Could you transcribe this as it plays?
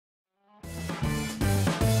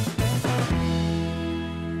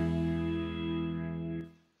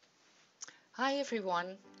Hi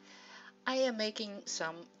everyone, I am making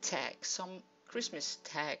some tags, some Christmas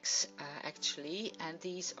tags actually, and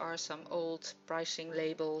these are some old pricing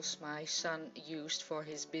labels my son used for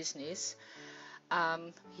his business.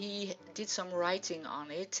 He did some writing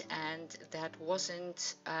on it and that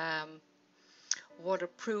wasn't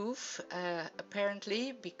waterproof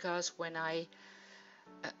apparently, because when I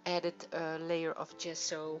added a layer of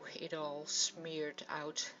gesso it all smeared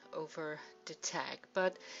out over the tag.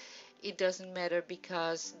 But it doesn't matter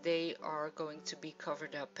because they are going to be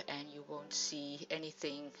covered up and you won't see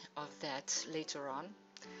anything of that later on.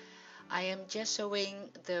 I am gessoing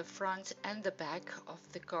the front and the back of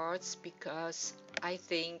the cards because I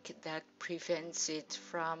think that prevents it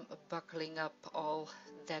from buckling up all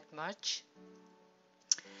that much.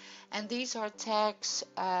 And these are tags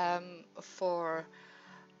for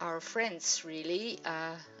our friends, really,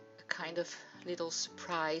 a kind of little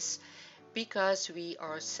surprise, because we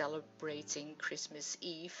are celebrating Christmas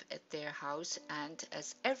Eve at their house, and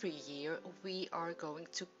as every year we are going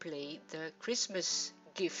to play the Christmas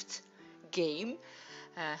gift game.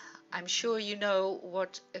 Uh, I'm sure you know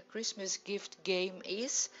what a Christmas gift game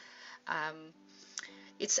is. Um,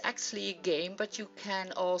 it's actually a game, but you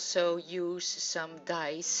can also use some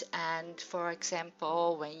dice, and for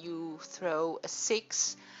example when you throw a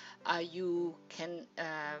 6 you can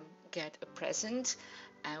get a present,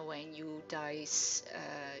 and when you dice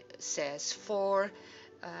says 4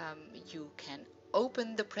 you can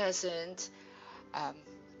open the present. um,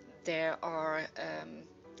 there are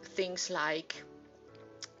things like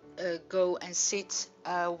go and sit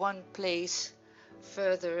one place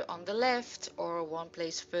further on the left or one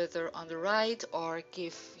place further on the right, or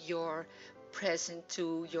give your present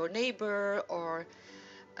to your neighbor, or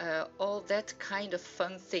all that kind of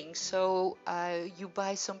fun thing. So you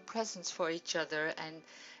buy some presents for each other and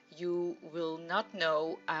you will not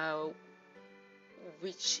know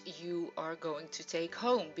which you are going to take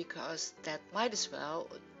home, because that might as well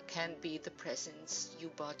can be the presents you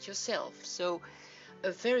bought yourself. So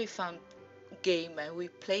a very fun game, and we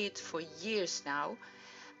play it for years now.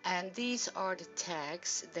 And these are the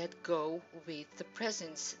tags that go with the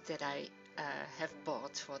presents that I have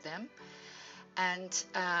bought for them. And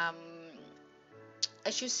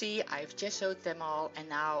as you see, I've gessoed them all, and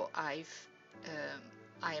now I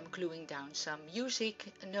am gluing down some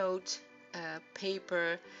music note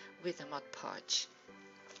paper with a Mod Podge.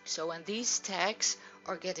 So when these tags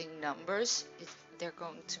are getting numbers, they're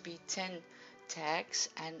going to be 10 tags,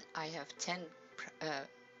 and I have 10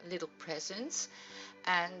 little presents,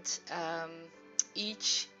 and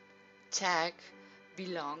each tag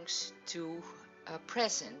belongs to a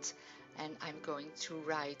present, and I'm going to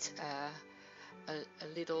write a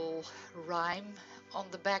little rhyme on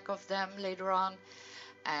the back of them later on.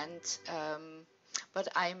 And but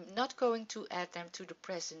I'm not going to add them to the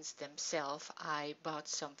presents themselves. I bought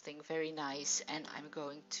something very nice and I'm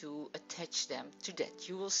going to attach them to that.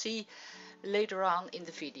 You will see later on in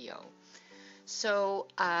the video. So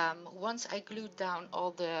once I glued down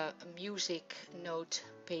all the music note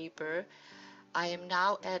paper, I am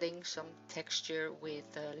now adding some texture with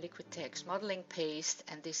Liquitex modeling paste,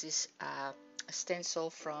 and this is a stencil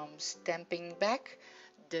from Stamping Back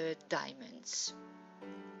the Diamonds.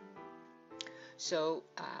 So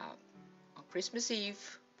on Christmas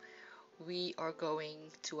Eve we are going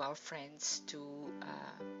to our friends to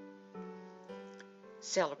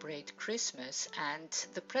celebrate Christmas, and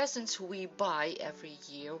the presents we buy every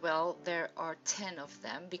year, well, there are 10 of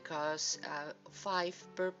them, because 5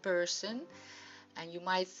 per person, and you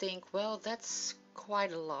might think, well, that's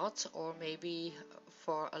quite a lot, or maybe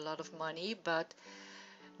for a lot of money, but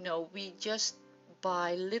no, we just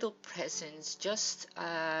buy little presents, just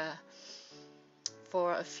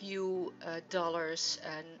for a few dollars,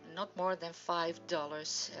 and not more than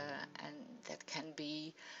 $5, and that can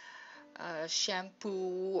be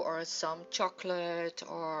shampoo or some chocolate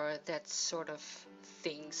or that sort of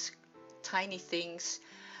things, tiny things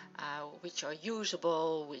which are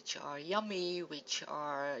usable, which are yummy, which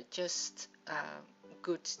are just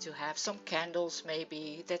good to have. Some candles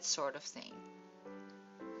maybe, that sort of thing.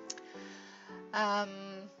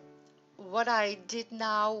 What I did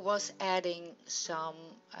now was adding some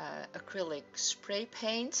acrylic spray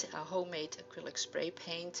paint, a homemade acrylic spray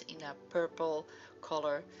paint in a purple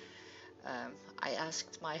color. I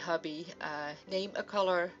asked my hubby, name a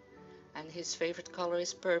color, and his favorite color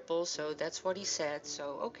is purple, so that's what he said.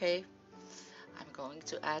 So okay, I'm going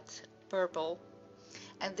to add purple.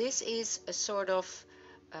 And this is a sort of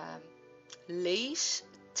lace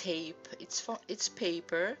tape. It's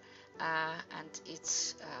paper, and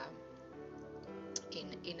it's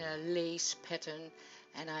in a lace pattern,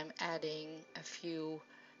 and I'm adding a few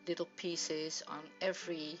little pieces on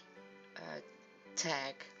every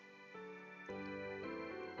tag.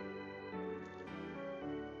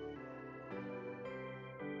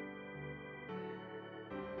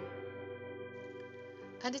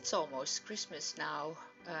 And it's almost Christmas now.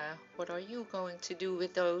 What are you going to do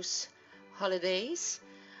with those holidays?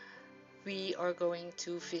 We are going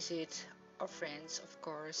to visit our friends, of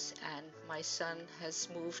course, and my son has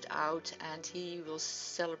moved out and he will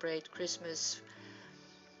celebrate Christmas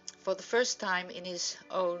for the first time in his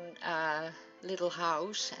own little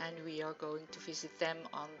house, and we are going to visit them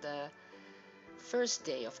on the first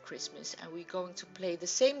day of Christmas, and we're going to play the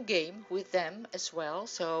same game with them as well.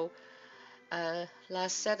 So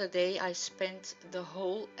last Saturday I spent the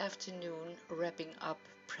whole afternoon wrapping up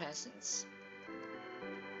presents.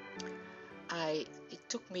 It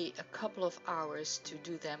took me a couple of hours to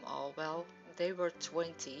do them all. Well, they were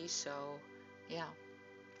 20, so yeah.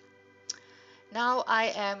 Now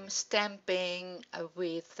I am stamping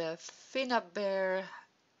with the Finnabair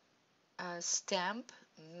stamp,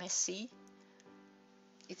 Messy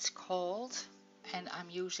it's called, and I'm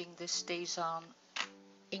using the StazOn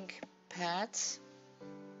ink pads.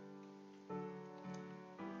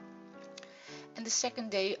 And the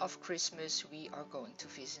second day of Christmas we are going to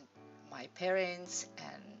visit my parents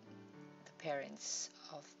and the parents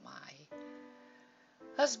of my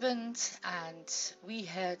husband, and we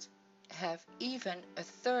have even a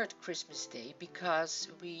third Christmas day because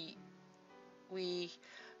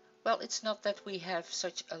well, it's not that we have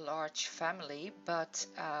such a large family, but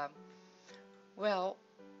well,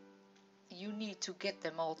 you need to get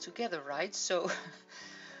them all together, right? So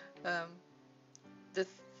the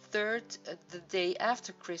the day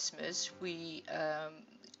after Christmas, we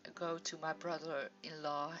go to my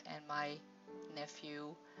brother-in-law and my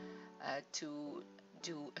nephew to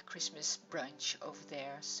do a Christmas brunch over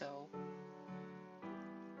there. So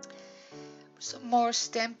some more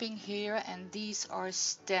stamping here, and these are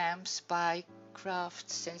stamps by Craft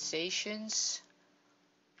Sensations.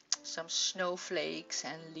 Some snowflakes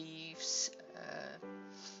and leaves,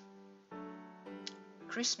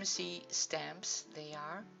 Christmassy stamps they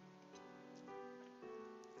are.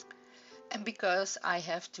 And because I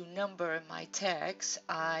have to number my tags,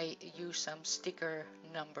 I use some sticker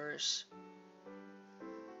numbers,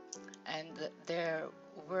 and there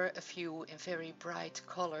were a few in very bright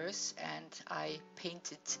colors and I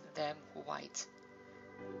painted them white.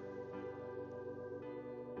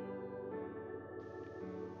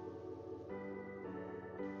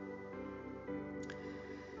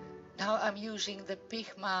 Now I'm using the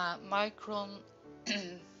Pigma Micron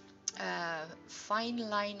fine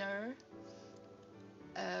liner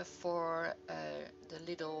for the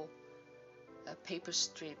little paper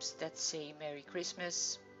strips that say Merry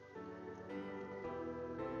Christmas.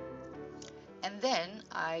 And then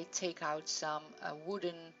I take out some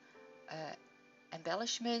wooden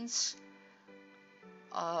embellishments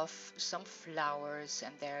of some flowers,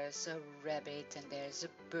 and there's a rabbit and there's a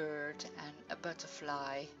bird and a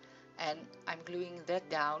butterfly, and I'm gluing that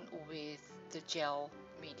down with the gel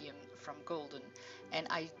medium from Golden, and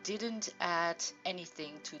I didn't add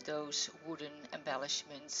anything to those wooden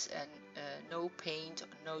embellishments, and no paint,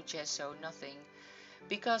 no gesso, nothing,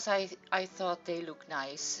 because I thought they look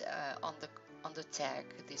nice on the tag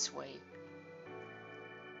this way.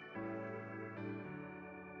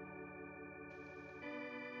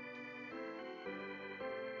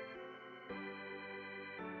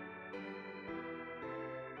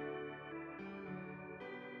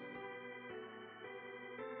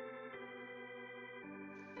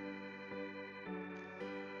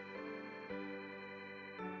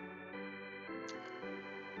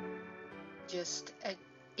 Just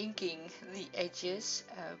inking the edges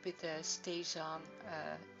with the StazOn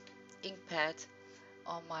ink pad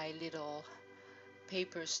on my little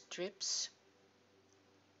paper strips.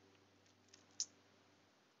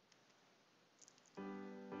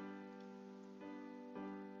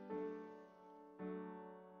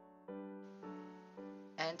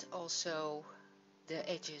 And also the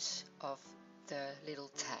edges of the little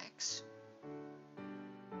tags.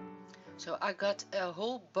 So I got a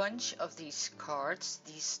whole bunch of these cards,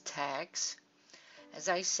 these tags. As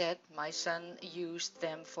I said, my son used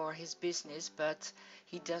them for his business, but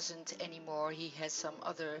he doesn't anymore. He has some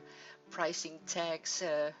other pricing tags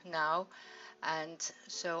now, and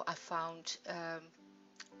so I found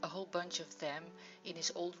a whole bunch of them in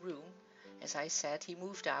his old room. As I said, he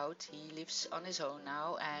moved out. He lives on his own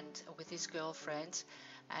now and with his girlfriend,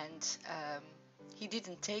 and he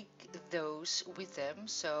didn't take those with them,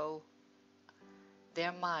 so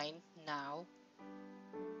they're mine now.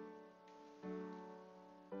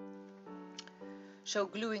 So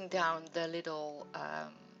gluing down the little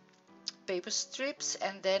paper strips,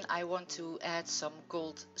 and then I want to add some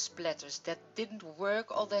gold splatters. That didn't work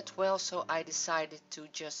all that well, so I decided to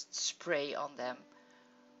just spray on them.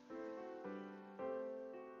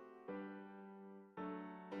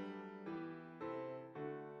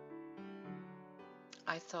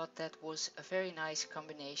 I thought that was a very nice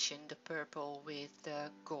combination, the purple with the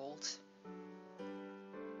gold.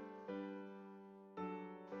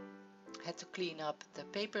 Had to clean up the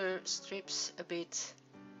paper strips a bit.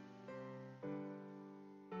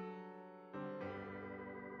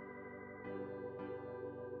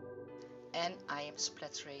 And I am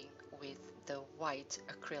splattering with the white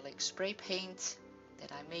acrylic spray paint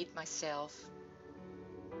that I made myself.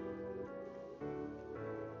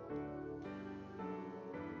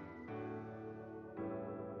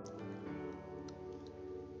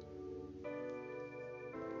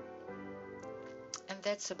 And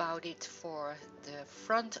that's about it for the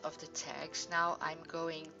front of the tags. Now I'm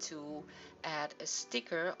going to add a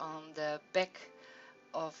sticker on the back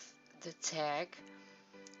of the tag,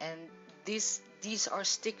 and these are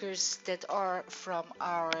stickers that are from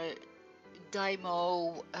our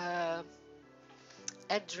Dymo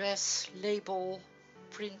address label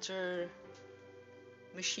printer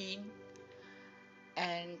machine,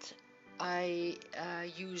 and I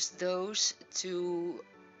use those to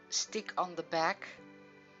stick on the back,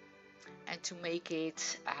 and to make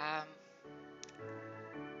it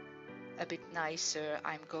a bit nicer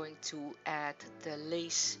I'm going to add the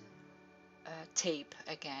lace tape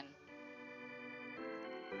again.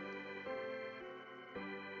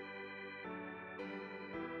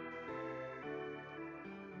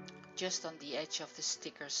 Just on the edge of the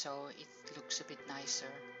sticker, so it looks a bit nicer.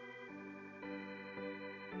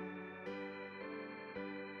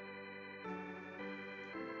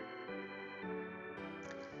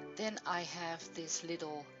 Then I have this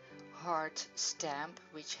little heart stamp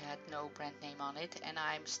which had no brand name on it, and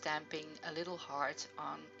I'm stamping a little heart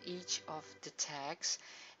on each of the tags,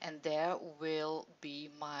 and there will be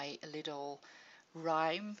my little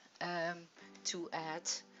rhyme to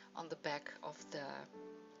add on the back of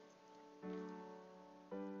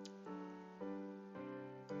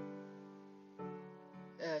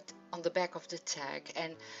the tag.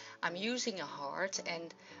 And I'm using a heart,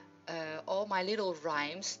 and all my little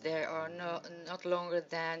rhymes, there are not longer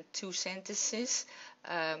than 2 sentences.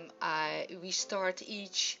 We start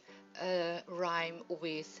each rhyme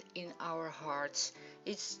with "in our hearts."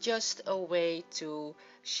 It's just a way to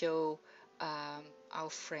show our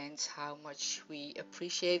friends how much we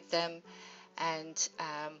appreciate them. And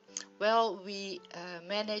well, we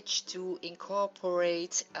managed to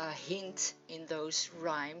incorporate a hint in those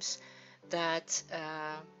rhymes that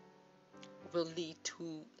will lead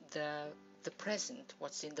to the present,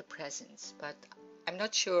 what's in the present, but I'm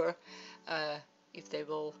not sure if they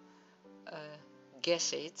will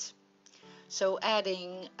guess it. So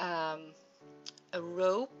adding a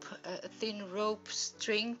rope, a thin rope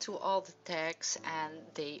string to all the tags, and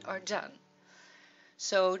they are done.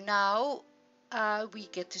 So now we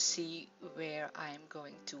get to see where I'm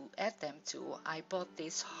going to add them to. I bought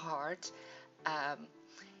this heart.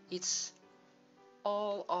 It's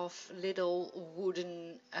all of little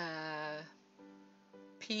wooden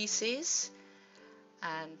pieces,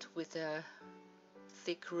 and with a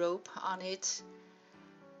thick rope on it,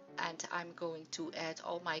 and I'm going to add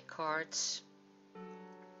all my cards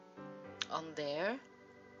on there,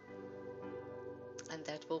 and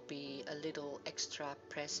that will be a little extra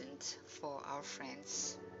present for our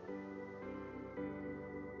friends.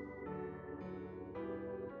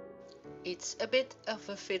 It's a bit of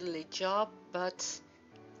a fiddly job, but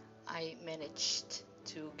I managed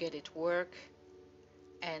to get it work,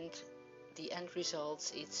 and the end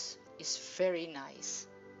result is very nice.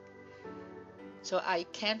 So I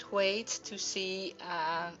can't wait to see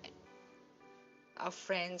our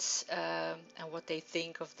friends and what they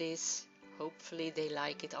think of this. Hopefully they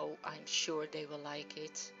like it. Oh, I'm sure they will like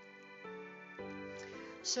it.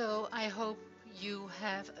 So I hope you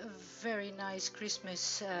have a very nice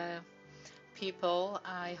Christmas, people.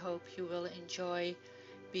 I hope you will enjoy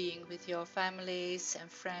being with your families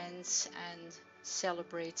and friends and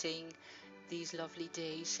celebrating these lovely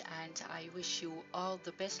days, and I wish you all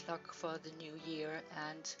the best luck for the new year,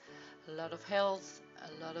 and a lot of health,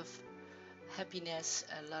 a lot of happiness,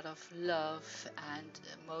 a lot of love, and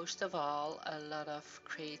most of all a lot of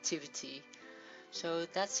creativity. So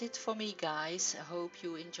that's it for me, guys. I hope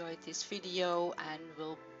you enjoyed this video, and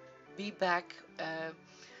we'll be back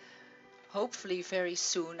hopefully very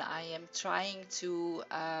soon. I am trying to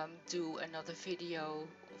do another video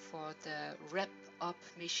for the Wrap Up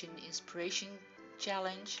Mission Inspiration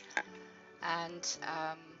challenge, and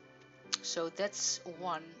so that's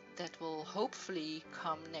one that will hopefully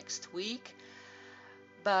come next week.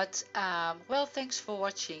 But well, thanks for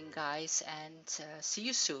watching, guys, and see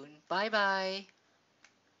you soon. Bye bye.